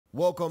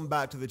Welcome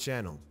back to the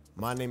channel.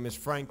 My name is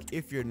Frank.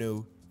 If you're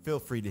new, feel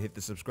free to hit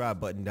the subscribe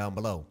button down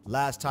below.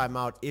 Last time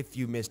out, if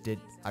you missed it,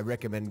 I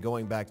recommend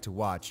going back to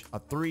watch a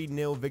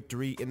 3-0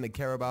 victory in the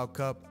Carabao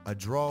Cup, a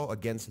draw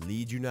against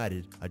Leeds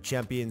United, a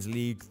Champions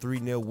League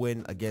 3-0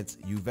 win against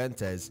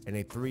Juventus, and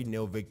a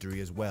 3-0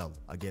 victory as well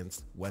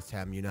against West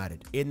Ham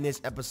United. In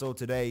this episode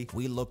today,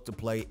 we look to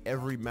play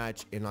every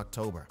match in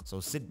October. So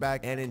sit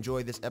back and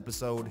enjoy this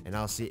episode, and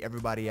I'll see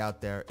everybody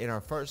out there in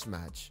our first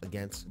match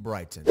against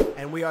Brighton.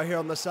 And we are here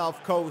on the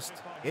South Coast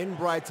in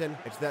Brighton.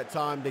 It's that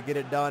time to get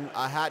it done.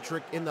 A hat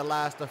trick in the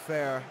last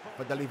affair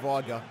for Deli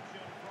Varga,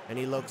 and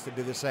he looks to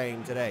do the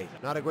same today.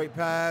 Not a great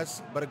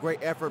pass, but a great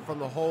effort from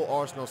the whole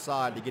Arsenal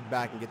side to get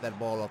back and get that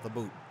ball off the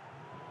boot.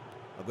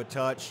 A good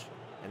touch,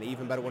 and an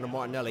even better one to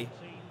Martinelli.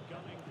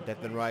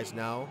 Declan Rice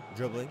now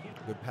dribbling.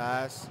 Good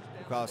pass.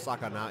 Bukayo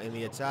Saka now in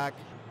the attack.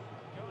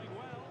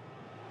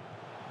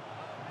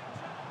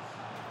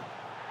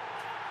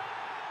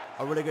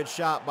 A really good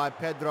shot by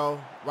Pedro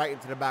right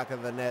into the back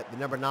of the net. The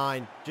number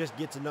 9 just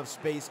gets enough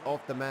space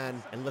off the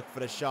man and look for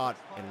the shot,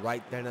 and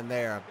right then and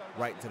there,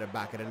 right to the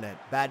back of the net.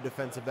 Bad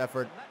defensive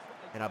effort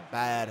and a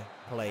bad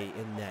play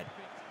in net.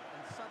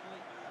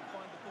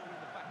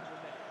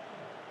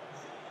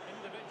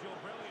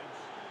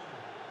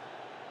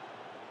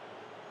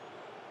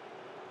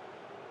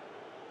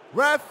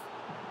 Ref!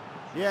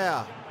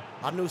 Yeah,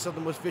 I knew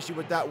something was fishy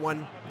with that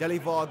one. Deli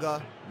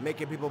Varga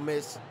making people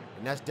miss,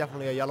 and that's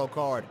definitely a yellow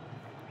card.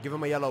 Give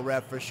him a yellow,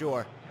 ref, for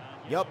sure.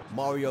 Yup,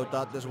 Mario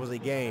thought this was a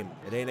game.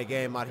 It ain't a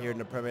game out here in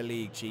the Premier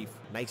League, Chief.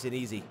 Nice and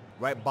easy.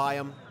 Right by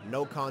him,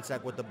 no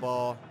contact with the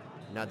ball.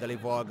 Now Deli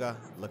Varga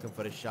looking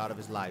for the shot of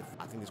his life.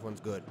 I think this one's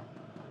good.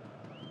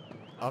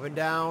 Up and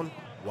down.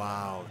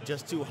 Wow,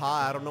 just too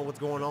high. I don't know what's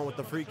going on with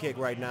the free kick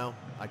right now.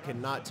 I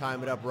cannot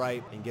time it up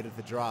right and get it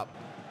to drop.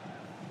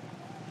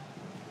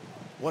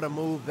 What a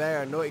move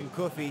there. Noit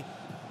Kufi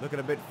looking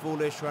a bit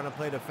foolish, trying to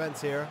play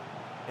defense here.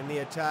 In the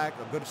attack,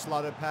 a good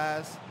slotted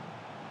pass.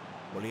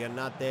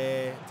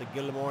 Bolianate to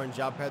Gilmore, and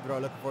João Pedro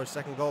looking for a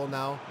second goal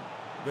now.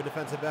 Good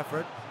defensive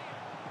effort.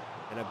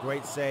 And a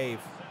great save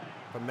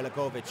from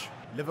Milikovic.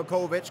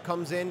 Livakovic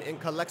comes in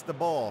and collects the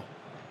ball.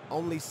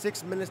 Only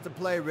 6 minutes to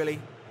play, really.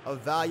 A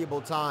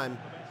valuable time.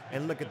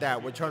 And look at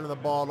that. We're turning the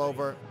ball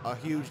over. A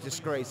huge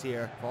disgrace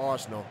here for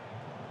Arsenal.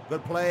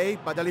 Good play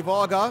by Deli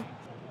Varga.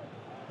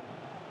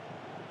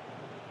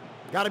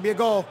 Gotta be a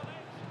goal.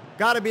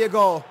 Gotta be a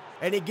goal.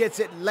 And he gets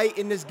it late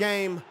in this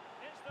game.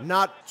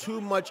 Not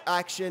too much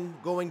action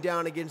going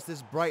down against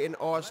this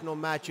Brighton-Arsenal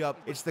matchup.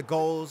 It's the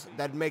goals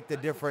that make the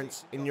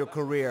difference in your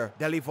career.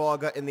 Deli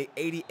Varga in the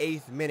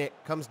 88th minute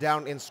comes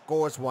down and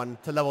scores one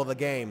to level the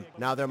game.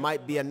 Now there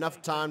might be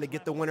enough time to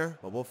get the winner,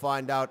 but we'll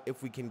find out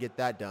if we can get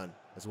that done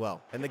as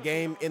well. And the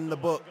game in the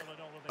book.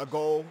 A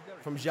goal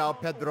from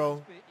João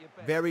Pedro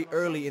very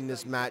early in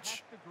this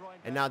match.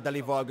 And now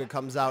Deli Varga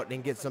comes out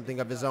and gets something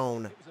of his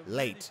own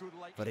late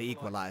for the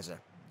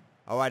equalizer.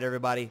 All right,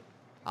 everybody.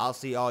 I'll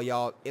see all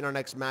y'all in our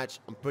next match.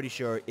 I'm pretty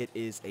sure it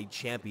is a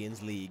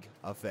Champions League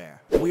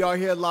affair. We are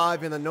here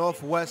live in the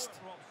northwest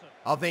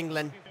of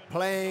England,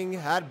 playing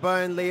at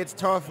Burnley. It's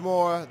Turf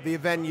Moor, the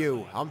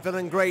venue. I'm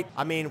feeling great.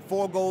 I mean,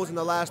 4 goals in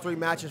the last 3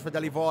 matches for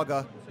Deli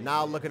Varga.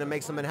 Now looking to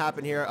make something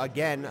happen here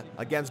again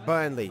against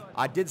Burnley.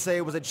 I did say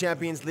it was a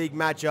Champions League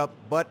matchup,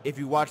 but if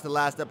you watched the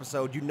last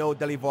episode, you know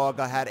Deli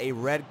Varga had a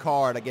red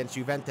card against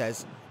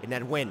Juventus in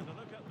that win.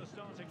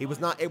 He was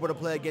not able to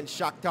play against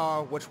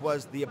Shakhtar, which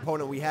was the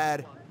opponent we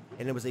had,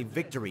 and it was a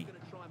victory.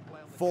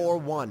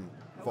 4-1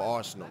 for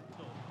Arsenal.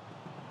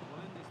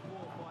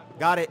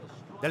 Got it.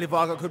 Deli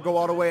Varga could go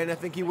all the way, and I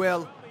think he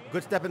will.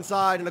 Good step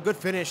inside and a good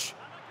finish.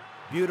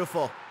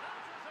 Beautiful.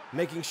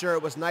 Making sure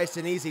it was nice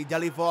and easy.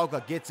 Deli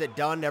Varga gets it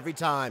done every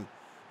time.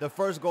 The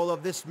first goal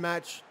of this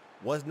match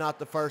was not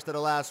the first of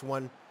the last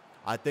one.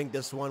 I think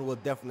this one will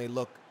definitely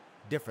look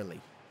differently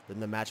than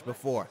the match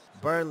before.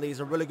 Burnley's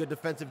a really good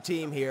defensive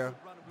team here,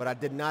 but I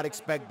did not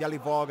expect Deli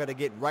Varga to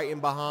get right in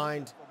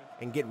behind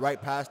and get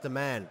right past the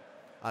man.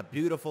 A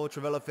beautiful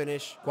Trivela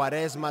finish,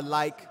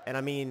 Quaresma-like, and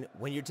I mean,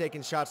 when you're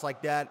taking shots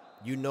like that,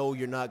 you know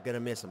you're not gonna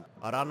miss them.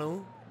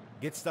 Aranu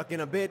gets stuck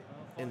in a bit,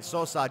 and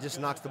Sosa just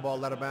knocks the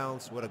ball out of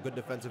bounds with a good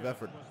defensive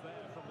effort.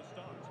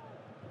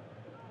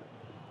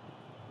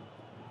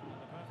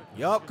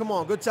 Yup, come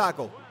on, good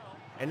tackle.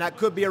 And that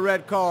could be a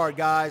red card,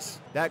 guys.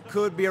 That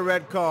could be a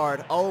red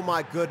card. Oh,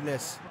 my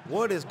goodness.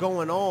 What is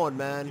going on,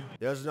 man?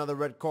 There's another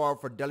red card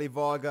for Deli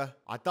Varga.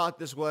 I thought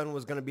this one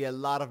was going to be a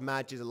lot of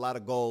matches, a lot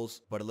of goals,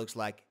 but it looks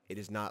like it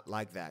is not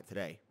like that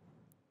today.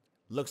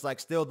 Looks like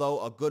still,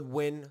 though, a good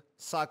win.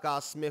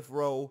 Saka, Smith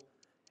Rowe,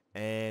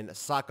 and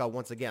Saka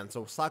once again.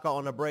 So Saka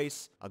on a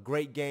brace. A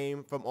great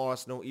game from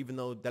Arsenal, even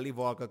though Deli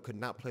Varga could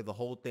not play the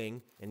whole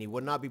thing, and he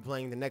would not be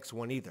playing the next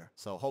one either.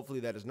 So hopefully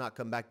that does not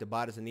come back to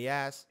bite us in the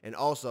ass. And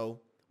also,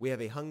 we have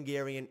a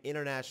Hungarian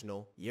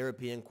International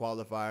European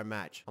qualifier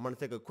match. I'm going to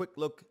take a quick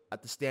look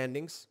at the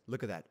standings.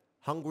 Look at that.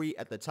 Hungary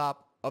at the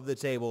top of the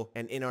table.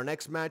 And in our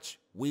next match,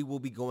 we will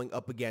be going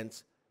up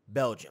against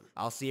Belgium.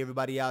 I'll see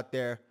everybody out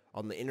there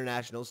on the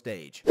international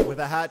stage. With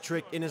a hat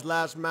trick in his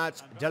last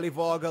match, Deli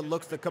Varga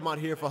looks to come out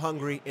here for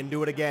Hungary and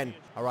do it again.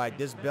 All right,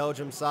 this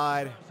Belgium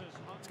side,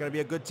 it's going to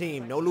be a good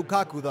team. No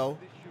Lukaku, though,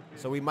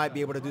 so we might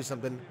be able to do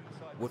something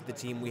with the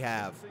team we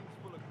have.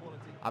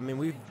 I mean,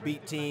 we've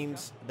beat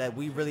teams that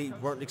we really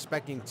weren't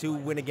expecting to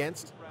win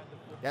against.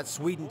 That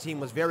Sweden team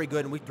was very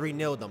good, and we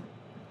 3-0'd them.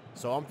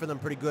 So I'm feeling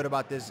pretty good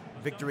about this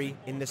victory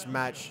in this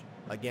match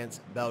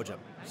against Belgium.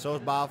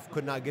 Sosbaf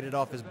could not get it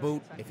off his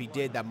boot. If he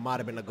did, that might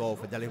have been a goal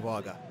for Deli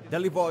Varga.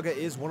 Deli Varga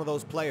is one of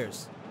those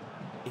players.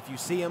 If you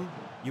see him,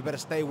 you better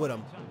stay with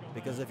him,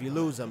 because if you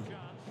lose him,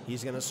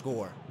 he's going to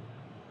score.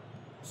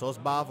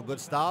 Sosbaf, a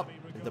good stop.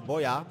 The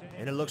Boya.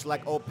 And it looks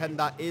like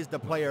Openda is the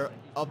player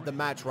of the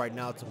match right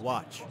now to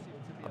watch.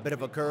 A bit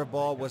of a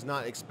curveball, was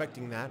not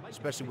expecting that,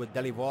 especially with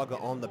Deli Varga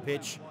on the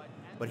pitch.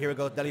 But here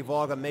goes Deli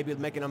Varga, maybe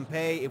making him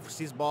pay if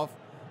Sosbaf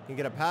can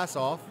get a pass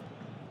off.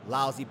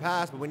 Lousy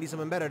pass, but we need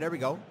something better. There we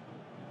go.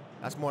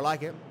 That's more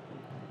like it.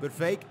 Good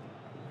fake.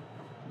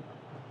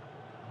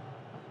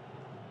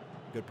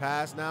 Good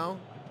pass now.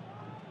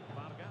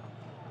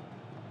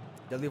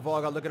 Deli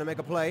Varga looking to make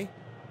a play.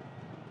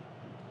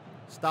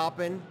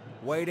 Stopping,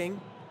 waiting.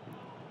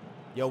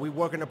 Yo, we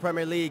work in the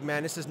Premier League,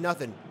 man. This is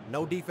nothing.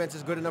 No defense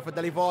is good enough for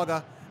Deli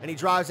Varga. And he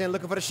drives in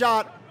looking for the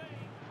shot.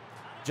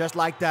 Just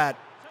like that.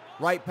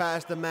 Right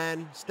past the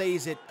man.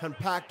 Stays it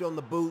compact on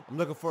the boot. I'm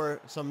looking for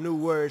some new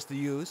words to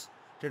use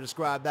to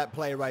describe that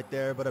play right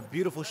there. But a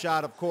beautiful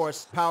shot, of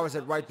course. Powers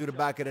it right through the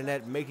back of the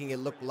net, making it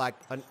look like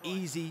an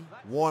easy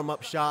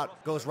warm-up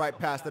shot. Goes right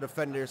past the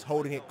defenders,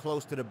 holding it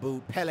close to the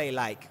boot.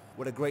 Pele-like,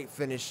 with a great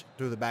finish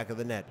through the back of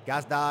the net.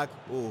 Gazdag,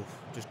 ooh,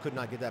 just could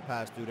not get that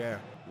pass through there.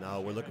 Now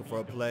we're looking for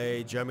a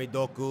play. Jeremy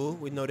Doku,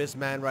 we know this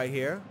man right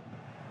here.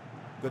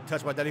 Good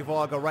touch by Deli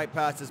Varga, right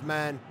past his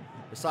man.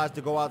 Decides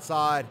to go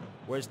outside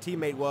where his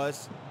teammate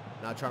was.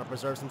 Now trying to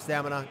preserve some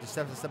stamina. Just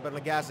step on the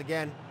gas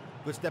again.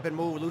 Good step and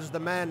move, loses the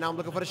man. Now I'm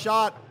looking for the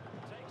shot.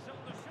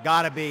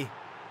 Gotta be.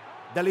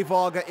 Deli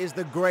Varga is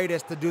the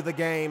greatest to do the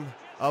game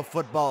of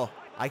football.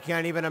 I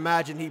can't even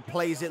imagine he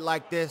plays it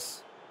like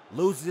this.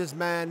 Loses his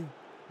man,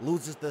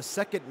 loses the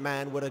second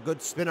man with a good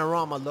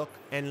spinorama look,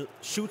 and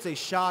shoots a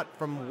shot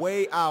from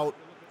way out.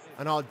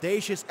 An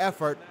audacious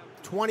effort,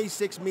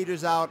 26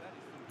 meters out,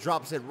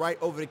 drops it right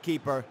over the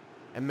keeper,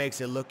 and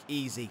makes it look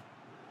easy.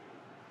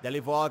 Deli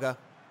Varga,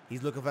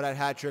 he's looking for that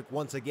hat trick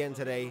once again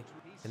today.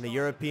 And the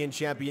European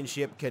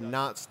Championship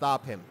cannot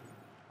stop him.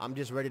 I'm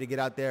just ready to get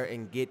out there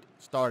and get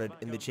started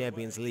in the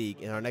Champions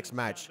League in our next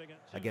match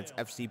against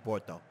FC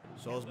Porto.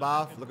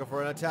 Sosbaf looking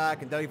for an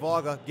attack, and Deli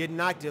Varga getting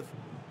active.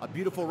 A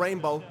beautiful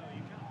rainbow.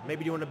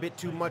 Maybe doing a bit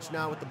too much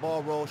now with the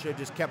ball roll. Should have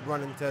just kept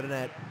running to the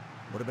net.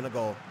 Would have been a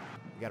goal.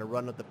 We got to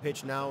run up the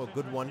pitch now. A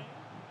good one.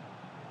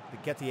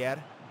 Pikettier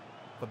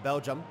for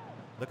Belgium.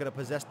 Looking to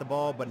possess the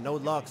ball, but no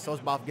luck.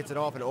 Sosbaf gets it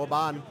off, and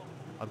Orban,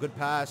 a good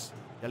pass.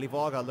 Deli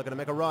Varga looking to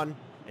make a run.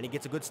 And he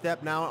gets a good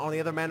step now on the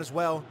other man as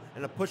well.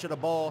 And a push of the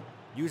ball.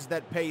 Uses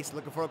that pace.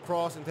 Looking for a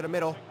cross into the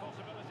middle.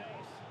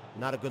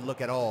 Not a good look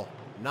at all.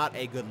 Not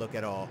a good look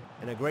at all.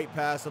 And a great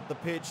pass up the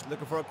pitch.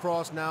 Looking for a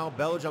cross now.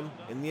 Belgium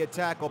in the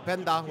attack.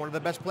 Openda, one of the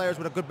best players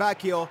with a good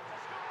back heel.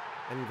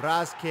 And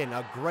Graskin,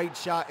 a great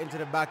shot into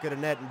the back of the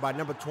net. And by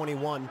number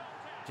 21,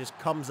 just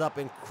comes up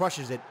and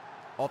crushes it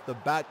off the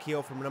back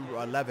heel from number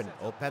 11,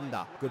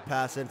 Openda. Good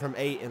pass in from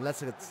 8. And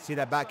let's see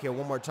that back heel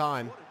one more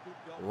time.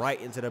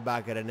 Right into the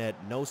back of the net.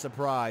 No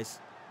surprise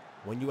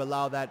when you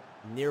allow that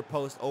near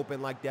post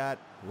open like that.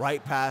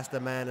 Right past the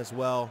man as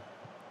well.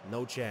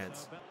 No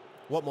chance.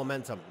 What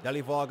momentum.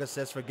 Deli Varga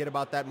says forget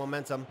about that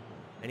momentum,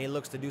 and he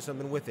looks to do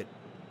something with it.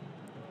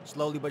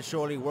 Slowly but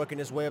surely working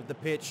his way up the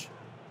pitch.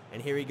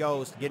 And here he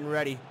goes, getting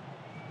ready.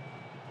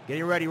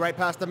 Getting ready right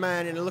past the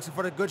man, and looking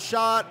for the good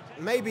shot.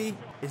 Maybe.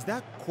 Is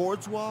that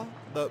Courtois?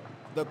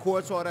 The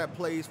Courtois that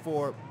plays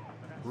for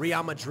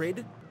Real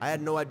Madrid? I had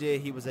no idea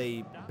he was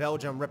a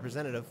Belgium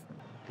representative.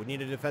 We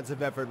need a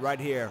defensive effort right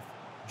here.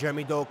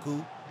 Jeremy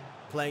Doku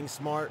playing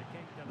smart,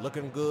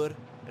 looking good,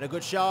 and a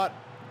good shot.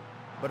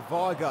 But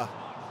Varga,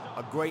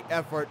 a great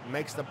effort,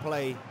 makes the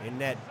play in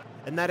net.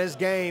 And that is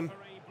game.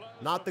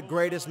 Not the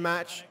greatest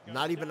match,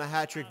 not even a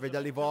hat trick for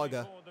Deli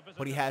Varga,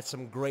 but he had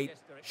some great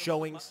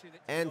showings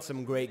and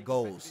some great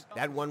goals.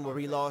 That one where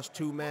he lost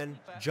 2 men,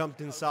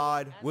 jumped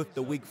inside with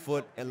the weak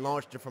foot and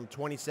launched it from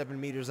 27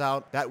 meters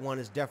out. That one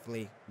is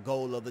definitely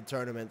goal of the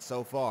tournament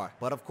so far.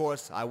 But of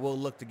course, I will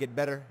look to get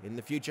better in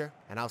the future,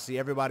 and I'll see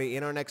everybody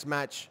in our next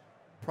match.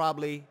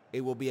 Probably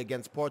it will be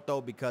against Porto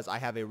because I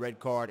have a red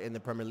card in the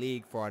Premier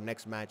League for our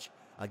next match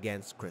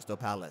against Crystal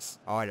Palace.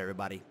 All right,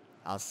 everybody.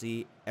 I'll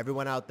see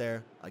everyone out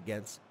there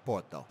against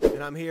Porto.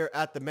 And I'm here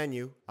at the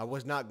menu. I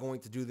was not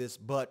going to do this,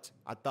 but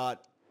I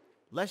thought,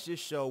 let's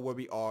just show where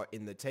we are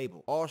in the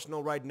table.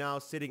 Arsenal right now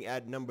sitting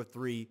at number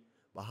 3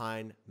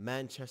 behind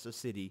Manchester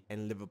City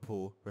and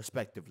Liverpool,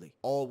 respectively.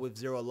 All with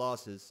 0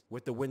 losses.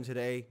 With the win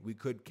today, we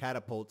could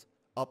catapult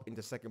up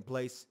into second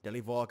place. Deli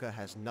Varga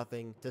has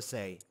nothing to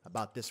say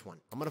about this one.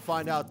 I'm going to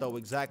find out, though,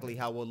 exactly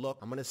how we'll look.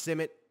 I'm going to sim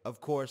it,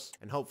 of course,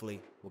 and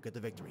hopefully we'll get the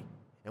victory.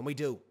 And we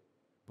do.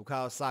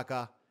 Bukayo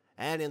Saka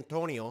and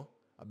Antonio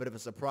A bit of a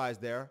surprise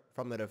there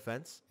from the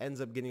defense.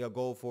 Ends up getting a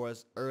goal for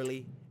us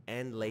early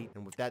and late.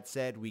 And with that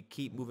said, we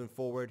keep moving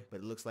forward, but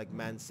it looks like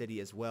Man City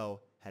as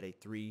well had a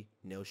 3-0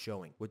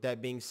 showing. With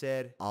that being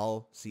said,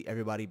 I'll see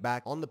everybody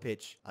back on the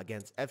pitch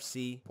against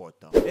FC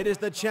Porto. It is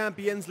the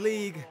Champions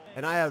League,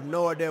 and I have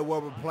no idea where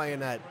we're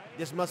playing at.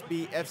 This must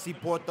be FC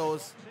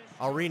Porto's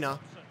arena,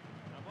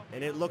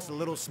 and it looks a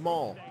little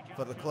small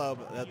for the club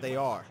that they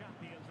are.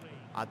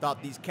 I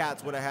thought these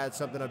cats would have had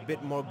something a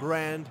bit more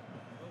grand,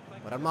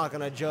 but I'm not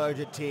going to judge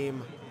a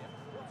team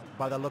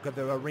by the look of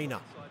their arena.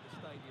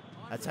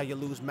 That's how you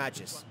lose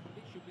matches.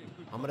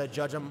 I'm going to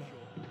judge them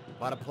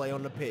by the play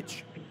on the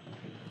pitch.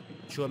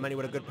 Chouameni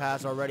with a good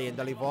pass already, and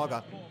Deli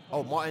Varga.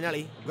 Oh,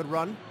 Martinelli, good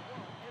run.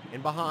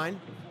 In behind.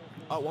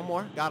 Oh, one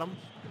more, got him.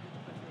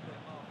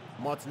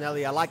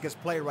 Martinelli, I like his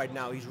play right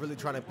now. He's really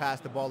trying to pass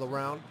the ball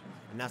around,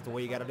 and that's the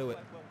way you got to do it.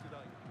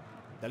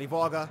 Deli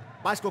Varga,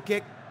 bicycle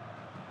kick.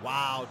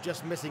 Wow,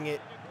 just missing it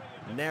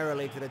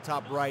narrowly to the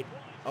top right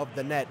of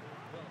the net.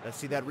 Let's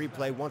see that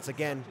replay once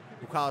again.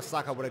 Bukayo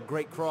Saka with a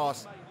great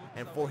cross,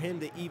 and for him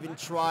to even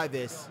try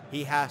this,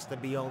 he has to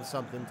be on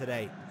something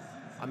today.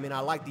 I mean, I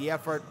like the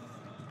effort.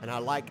 And I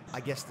like,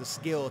 I guess, the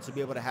skill to be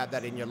able to have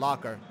that in your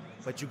locker.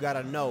 But you got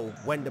to know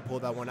when to pull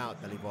that one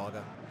out, Deli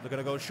Varga. Looking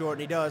to go short,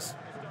 and he does.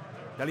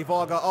 Deli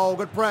Varga, oh,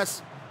 good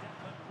press.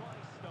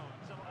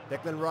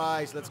 Declan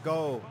Rice, let's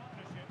go.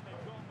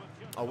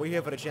 Oh, we're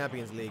here for the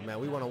Champions League, man.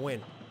 We want to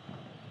win.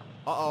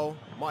 Uh-oh,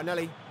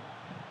 Martinelli.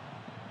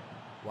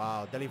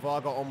 Wow, Deli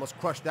Varga almost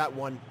crushed that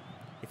one.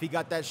 If he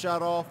got that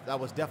shot off, that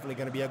was definitely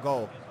going to be a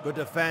goal. Good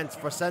defense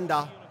for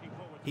Senda.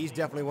 He's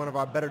definitely one of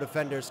our better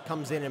defenders.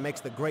 Comes in and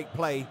makes the great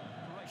play,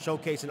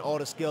 showcasing all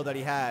the skill that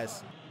he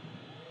has.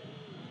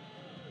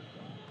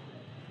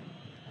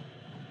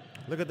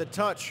 Look at the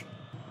touch.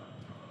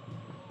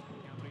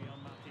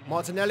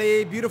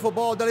 Martinelli, beautiful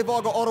ball. Deli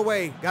Varga all the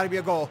way. Got to be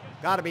a goal.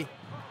 Got to be.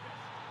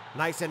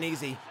 Nice and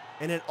easy.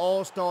 And it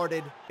all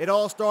started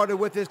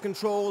with his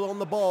control on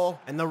the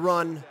ball, and the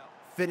run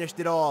finished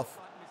it off.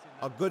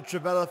 A good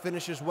Trivela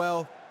finish as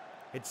well.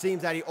 It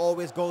seems that he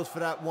always goes for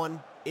that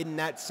one in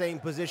that same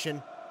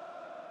position.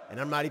 And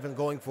I'm not even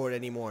going for it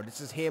anymore.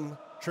 This is him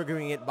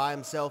triggering it by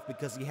himself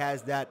because he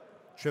has that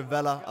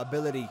Trivela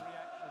ability.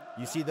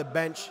 You see the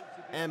bench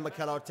and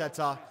Mikel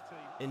Arteta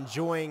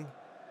enjoying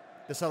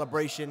the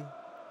celebration,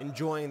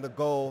 enjoying the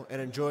goal,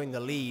 and enjoying the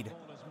lead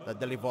that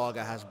Deli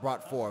Varga has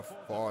brought forth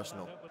for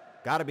Arsenal.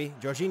 Gotta be.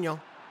 Jorginho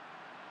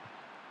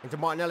into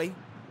Martinelli.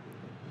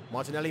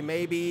 Martinelli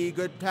maybe.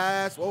 Good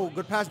pass. Oh,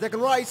 good pass.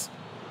 Declan Rice.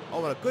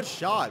 Oh, what a good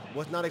shot.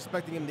 Was not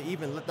expecting him to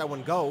even let that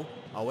one go.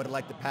 I would have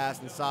liked the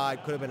pass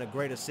inside. Could have been a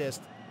great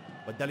assist.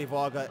 But Deli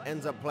Varga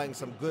ends up playing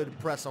some good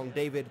press on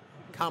David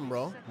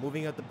Camro.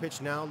 Moving up the pitch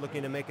now,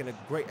 looking to making a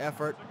great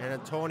effort. And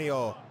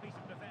Antonio,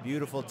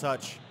 beautiful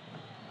touch.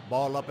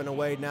 Ball up and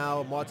away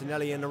now.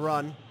 Martinelli in the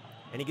run.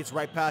 And he gets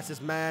right past this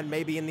man,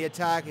 maybe in the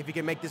attack. If he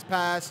can make this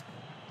pass,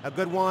 a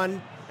good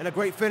one and a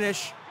great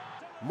finish.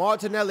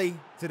 Martinelli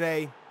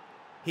today,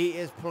 he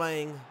is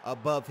playing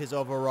above his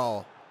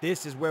overall.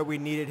 This is where we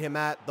needed him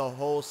at the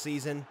whole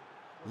season.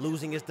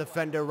 Losing his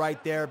defender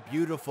right there,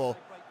 beautiful.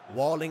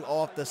 Walling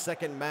off the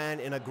second man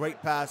in a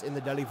great pass in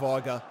the Deli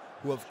Varga,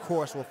 who of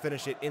course will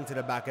finish it into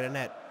the back of the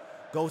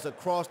net. Goes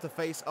across the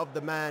face of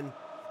the man,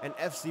 and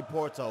FC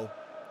Porto,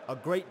 a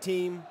great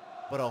team,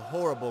 but a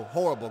horrible,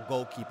 horrible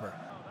goalkeeper.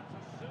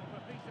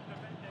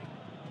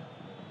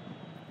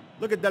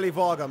 Look at Deli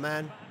Varga,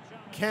 man.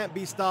 Can't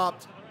be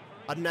stopped.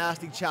 A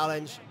nasty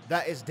challenge.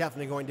 That is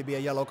definitely going to be a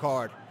yellow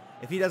card.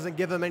 If he doesn't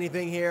give him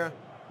anything here,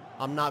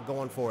 I'm not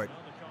going for it.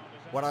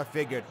 What I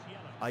figured.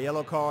 A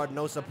yellow card,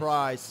 no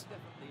surprise.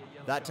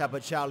 That type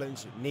of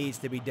challenge needs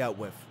to be dealt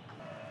with.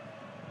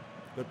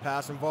 Good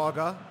pass from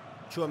Varga.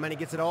 Chouameni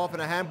gets it off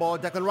and a handball.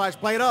 Declan Rice,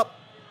 play it up.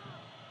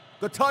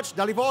 Good touch.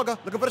 Deli Varga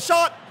looking for the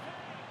shot.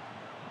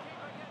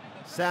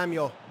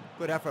 Samuel,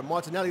 good effort.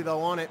 Martinelli,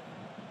 though, on it.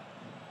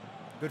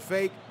 Good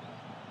fake.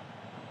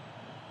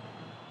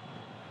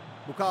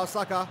 Bukayo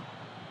Saka.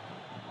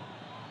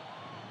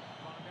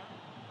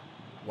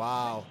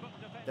 Wow.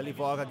 Deli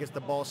Varga gets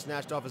the ball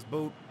snatched off his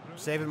boot.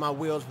 Saving my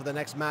wheels for the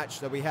next match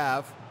that we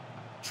have.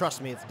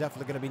 Trust me, it's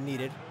definitely going to be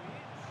needed.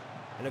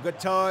 And a good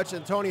touch.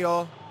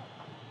 Antonio.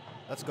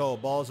 Let's go.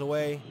 Ball's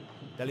away.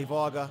 Deli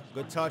Varga.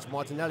 Good touch.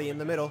 Martinelli in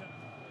the middle.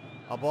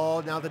 A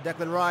ball now to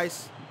Declan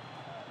Rice.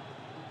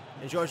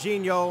 And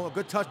Jorginho. A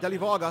good touch. Deli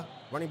Varga.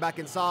 Running back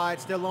inside.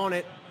 Still on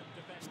it.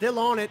 Still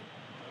on it.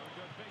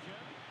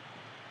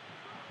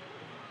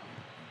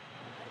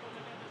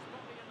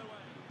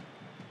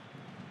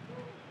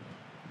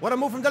 What a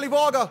move from Deli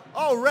Varga.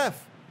 Oh,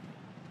 ref.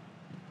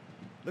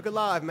 Look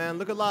alive, man.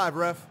 Look alive,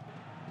 ref.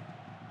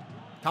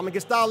 Time to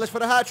get stylish for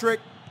the hat trick.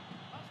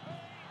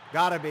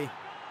 Gotta be.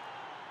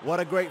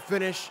 What a great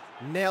finish.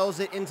 Nails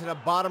it into the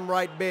bottom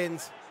right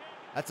bins.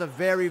 That's a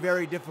very,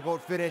 very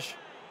difficult finish,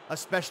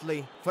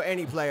 especially for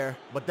any player.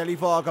 But Deli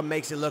Varga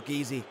makes it look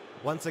easy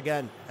once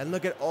again. And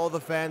look at all the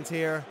fans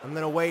here on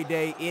an away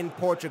day in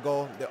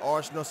Portugal. The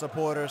Arsenal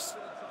supporters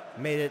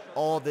made it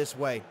all this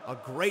way. A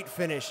great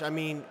finish. I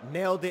mean,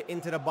 nailed it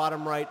into the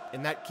bottom right,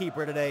 and that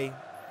keeper today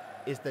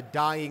is the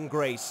dying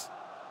grace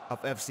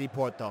of FC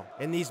Porto.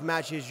 In these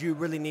matches, you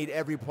really need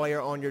every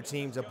player on your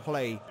team to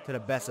play to the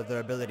best of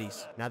their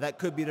abilities. Now, that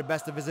could be the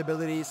best of his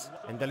abilities,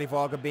 and Deli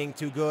Varga being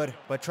too good,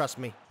 but trust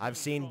me, I've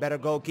seen better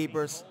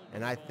goalkeepers,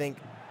 and I think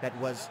that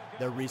was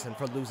the reason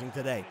for losing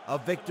today. A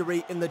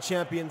victory in the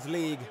Champions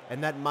League,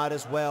 and that might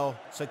as well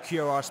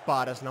secure our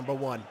spot as number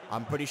one.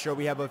 I'm pretty sure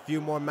we have a few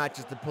more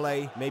matches to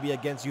play, maybe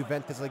against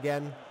Juventus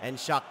again and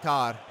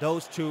Shakhtar.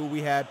 Those two,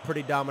 we had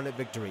pretty dominant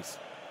victories.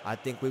 I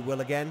think we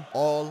will again.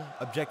 All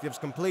objectives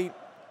complete,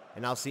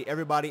 and I'll see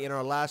everybody in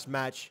our last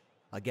match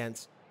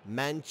against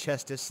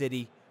Manchester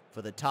City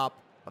for the top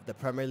of the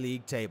Premier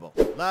League table.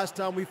 Last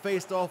time we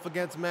faced off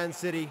against Man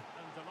City,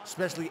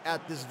 especially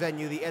at this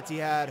venue, the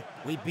Etihad,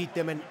 we beat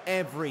them in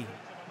every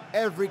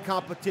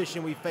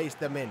competition we faced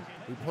them in.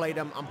 We played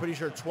them, I'm pretty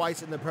sure,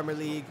 twice in the Premier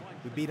League.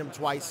 We beat them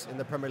twice in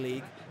the Premier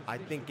League. I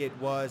think it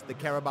was the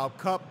Carabao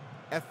Cup,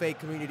 FA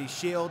Community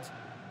Shield,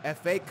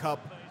 FA Cup,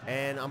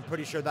 and I'm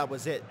pretty sure that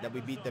was it that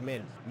we beat them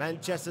in.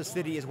 Manchester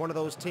City is one of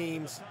those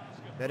teams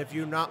that if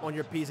you're not on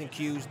your P's and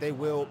Q's, they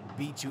will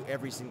beat you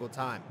every single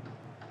time.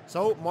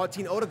 So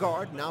Martin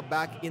Odegaard now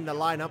back in the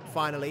lineup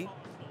finally.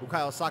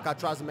 Bukayo Saka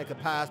tries to make a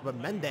pass, but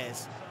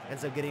Mendes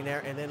ends up getting there.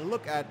 And then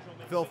look at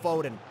Phil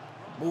Foden,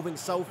 moving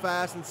so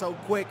fast and so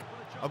quick.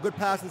 A good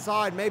pass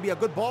inside, maybe a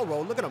good ball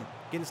roll. Look at him,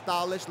 getting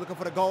stylish, looking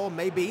for the goal,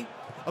 maybe.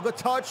 A good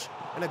touch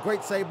and a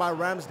great save by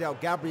Ramsdale.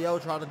 Gabriel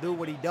trying to do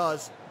what he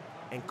does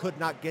and could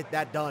not get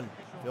that done.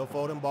 Phil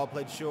Foden, ball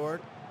played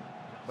short.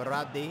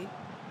 Berardi,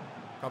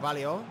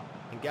 Carvalho,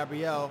 and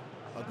Gabriel,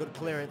 a good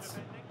clearance,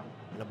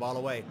 and the ball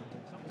away.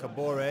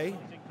 Kabore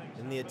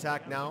in the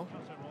attack now.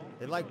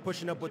 They like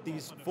pushing up with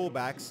these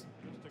fullbacks,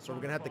 so we're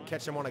going to have to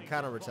catch them on a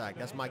counterattack.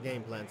 That's my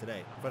game plan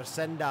today. For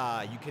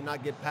Senda, you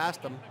cannot get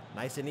past them.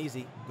 Nice and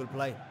easy. Good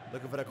play.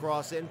 Looking for the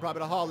cross in,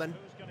 probably to Haaland.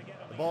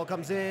 The ball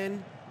comes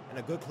in, and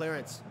a good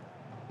clearance.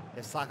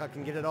 If Saka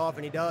can get it off,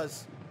 and he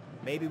does.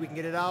 Maybe we can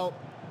get it out.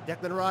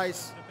 Declan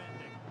Rice.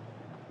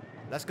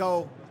 Let's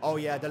go. Oh,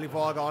 yeah, Deli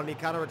Varga on the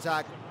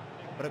counterattack.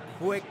 But a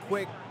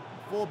quick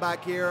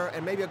fullback here,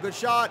 and maybe a good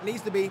shot.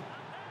 Needs to be.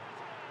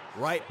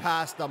 Right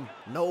past them.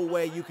 No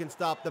way you can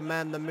stop the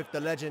man, the myth,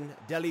 the legend,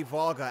 Deli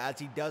Varga, as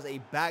he does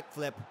a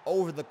backflip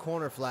over the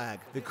corner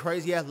flag. The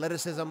crazy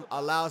athleticism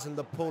allows him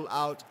to pull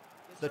out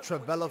the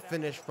Trivela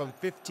finish from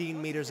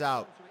 15 meters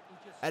out.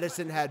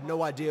 Edison had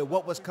no idea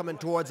what was coming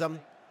towards him.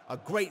 A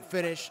great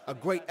finish, a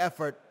great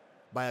effort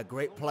by a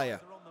great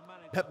player.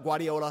 Pep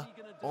Guardiola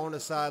on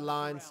the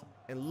sidelines,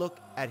 and look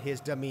at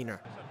his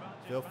demeanor.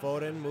 Phil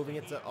Foden moving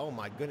it to, oh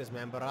my goodness,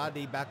 man,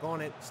 Berardi back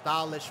on it,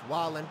 stylish,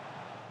 wildin'.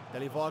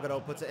 Deli Varga, though,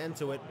 puts an end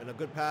to it, and a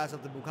good pass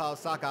up to Bukayo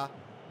Saka.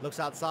 Looks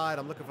outside.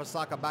 I'm looking for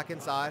Saka back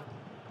inside.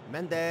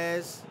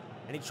 Mendes,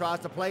 and he tries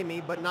to play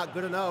me, but not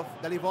good enough.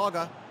 Deli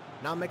Varga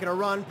now making a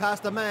run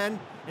past the man,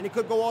 and he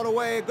could go all the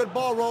way. Good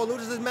ball roll,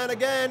 loses his man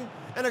again,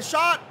 and a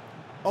shot.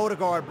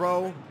 Odegaard,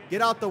 bro,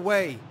 get out the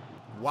way.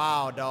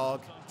 Wow,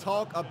 dog.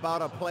 Talk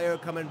about a player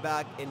coming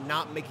back and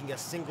not making a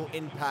single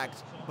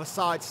impact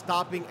besides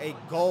stopping a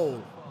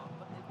goal.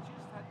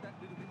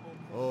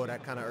 Oh,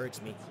 that kind of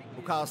irks me.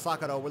 Bukayo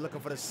Saka, though, we're looking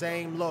for the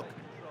same look.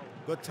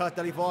 Good touch,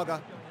 Deli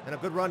Varga, and a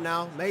good run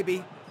now,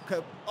 maybe.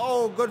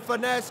 Oh, good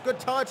finesse, good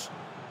touch.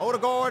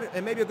 Odegaard,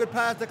 and maybe a good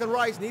pass. Declan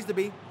Rice needs to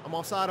be. I'm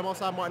offside,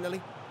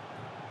 Martinelli.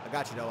 I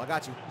got you, though, I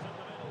got you.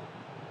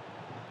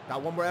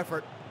 Got one more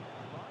effort.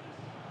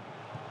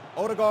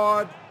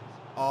 Odegaard.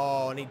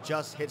 Oh, and he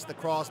just hits the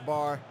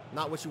crossbar.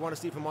 Not what you want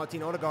to see from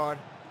Martin Odegaard.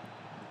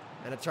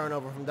 And a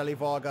turnover from Deli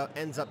Varga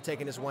ends up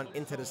taking this one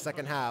into the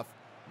second half.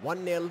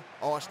 1-0,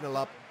 Arsenal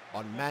up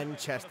on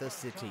Manchester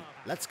City.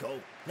 Let's go.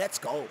 Let's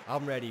go.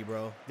 I'm ready,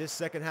 bro. This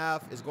second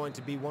half is going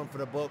to be one for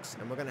the books,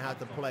 and we're going to have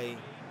to play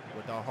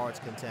with our heart's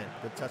content.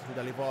 Good touch from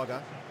Deli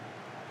Varga.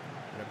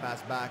 And a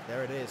pass back.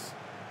 There it is.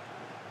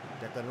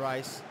 Declan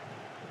Rice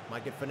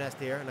might get finessed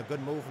here, and a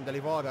good move from Deli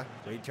Varga.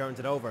 So he turns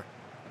it over.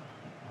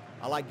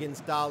 I like getting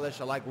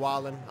stylish. I like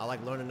wilding. I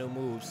like learning new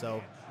moves,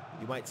 so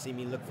you might see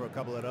me look for a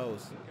couple of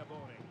those.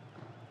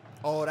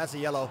 Oh, that's a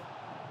yellow.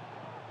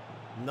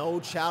 No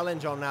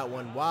challenge on that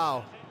one.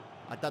 Wow.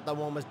 I thought that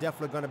one was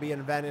definitely going to be an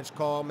advantage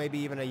call, maybe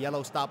even a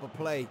yellow stop of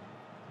play.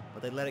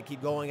 But they let it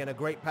keep going, and a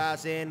great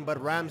pass in.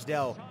 But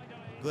Ramsdale,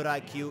 good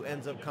IQ,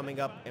 ends up coming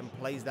up and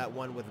plays that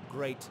one with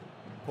great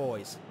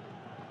poise.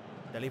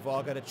 Deli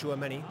Varga to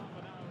Tchouaméni.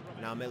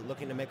 Now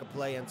looking to make a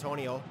play.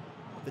 Antonio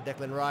to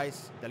Declan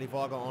Rice. Deli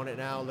Varga on it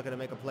now, looking to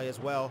make a play as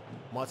well.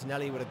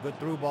 Martinelli with a good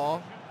through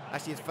ball.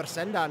 Actually, it's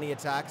Fresenda on the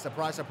attack.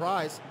 Surprise,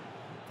 surprise.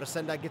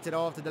 Fresenda gets it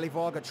off to Deli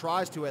Varga,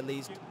 tries to at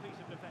least.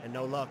 And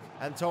no luck.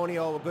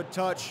 Antonio, a good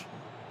touch.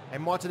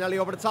 And Martinelli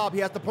over the top. He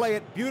has to play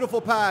it.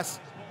 Beautiful pass.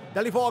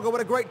 Deli Varga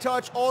with a great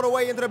touch all the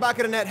way into the back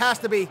of the net. Has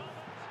to be.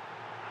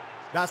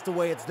 That's the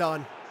way it's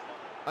done.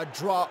 A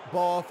drop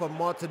ball from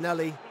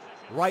Martinelli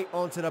right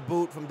onto the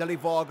boot from Deli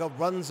Varga.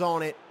 Runs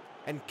on it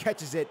and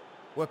catches it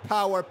with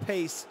power,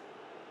 pace,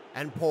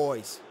 and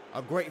poise.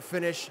 A great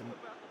finish.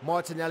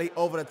 Martinelli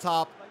over the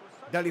top.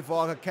 Deli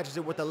Varga catches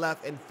it with the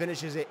left and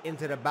finishes it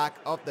into the back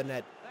of the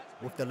net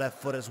with the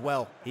left foot as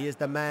well. He is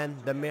the man,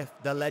 the myth,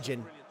 the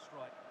legend,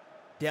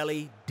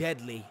 Deli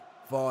Deadly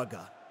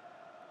Varga.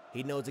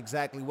 He knows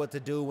exactly what to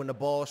do when the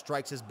ball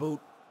strikes his boot.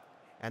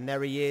 And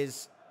there he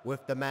is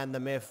with the man, the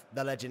myth,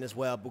 the legend as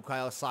well,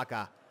 Bukayo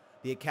Saka,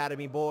 the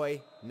academy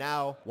boy,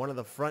 now one of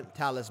the front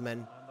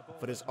talisman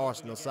for this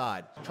Arsenal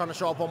side. Trying to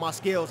show up all my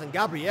skills, and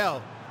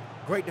Gabriel,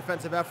 great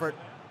defensive effort.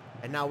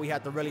 And now we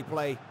have to really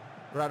play.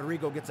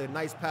 Rodrigo gets a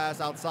nice pass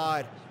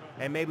outside,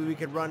 and maybe we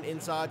can run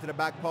inside to the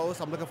back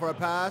post. I'm looking for a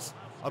pass.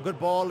 A good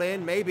ball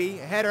in, maybe.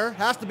 A header,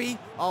 has to be.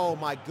 Oh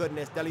my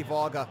goodness, Deli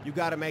Varga, you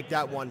gotta make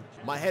that one.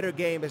 My header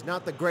game is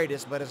not the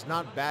greatest, but it's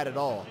not bad at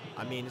all.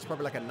 I mean, it's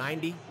probably like a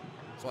 90,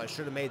 so I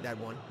should have made that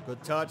one.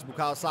 Good touch,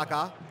 Bukayo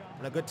Saka,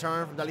 and a good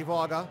turn from Deli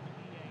Varga.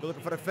 Good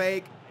looking for the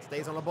fake,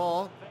 stays on the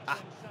ball.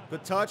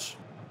 Good touch.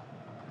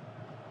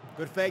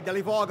 Good fake,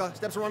 Deli Varga,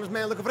 steps around his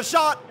man, looking for the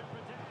shot.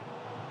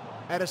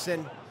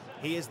 Edison,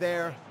 he is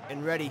there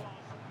and ready.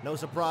 No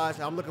surprise,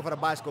 I'm looking for the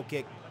bicycle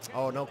kick.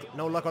 Oh,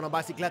 no luck on the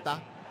bicicleta.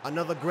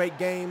 Another great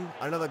game,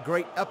 another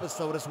great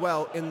episode as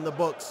well in the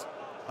books.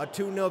 A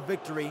 2-0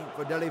 victory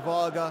for Deli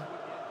Varga,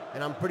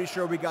 and I'm pretty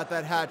sure we got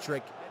that hat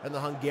trick in the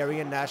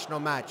Hungarian national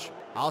match.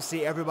 I'll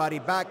see everybody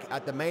back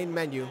at the main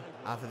menu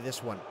after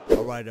this one.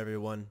 All right,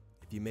 everyone,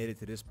 if you made it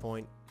to this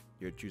point,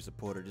 you're a true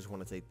supporter. Just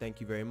want to say thank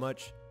you very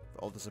much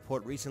for all the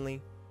support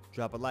recently.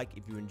 Drop a like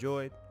if you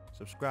enjoyed.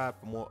 Subscribe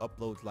for more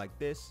uploads like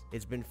this.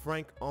 It's been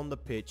Frank on the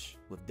pitch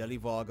with Deli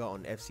Varga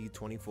on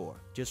FC24.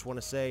 Just want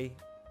to say,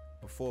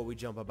 before we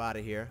jump up out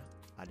of here,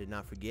 I did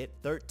not forget,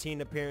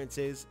 13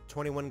 appearances,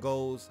 21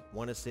 goals,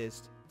 1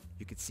 assist.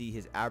 You can see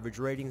his average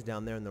ratings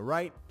down there on the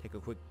right. Take a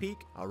quick peek.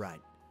 All right.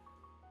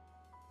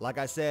 Like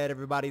I said,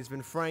 everybody, it's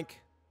been Frank.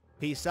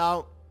 Peace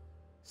out.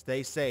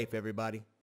 Stay safe, everybody.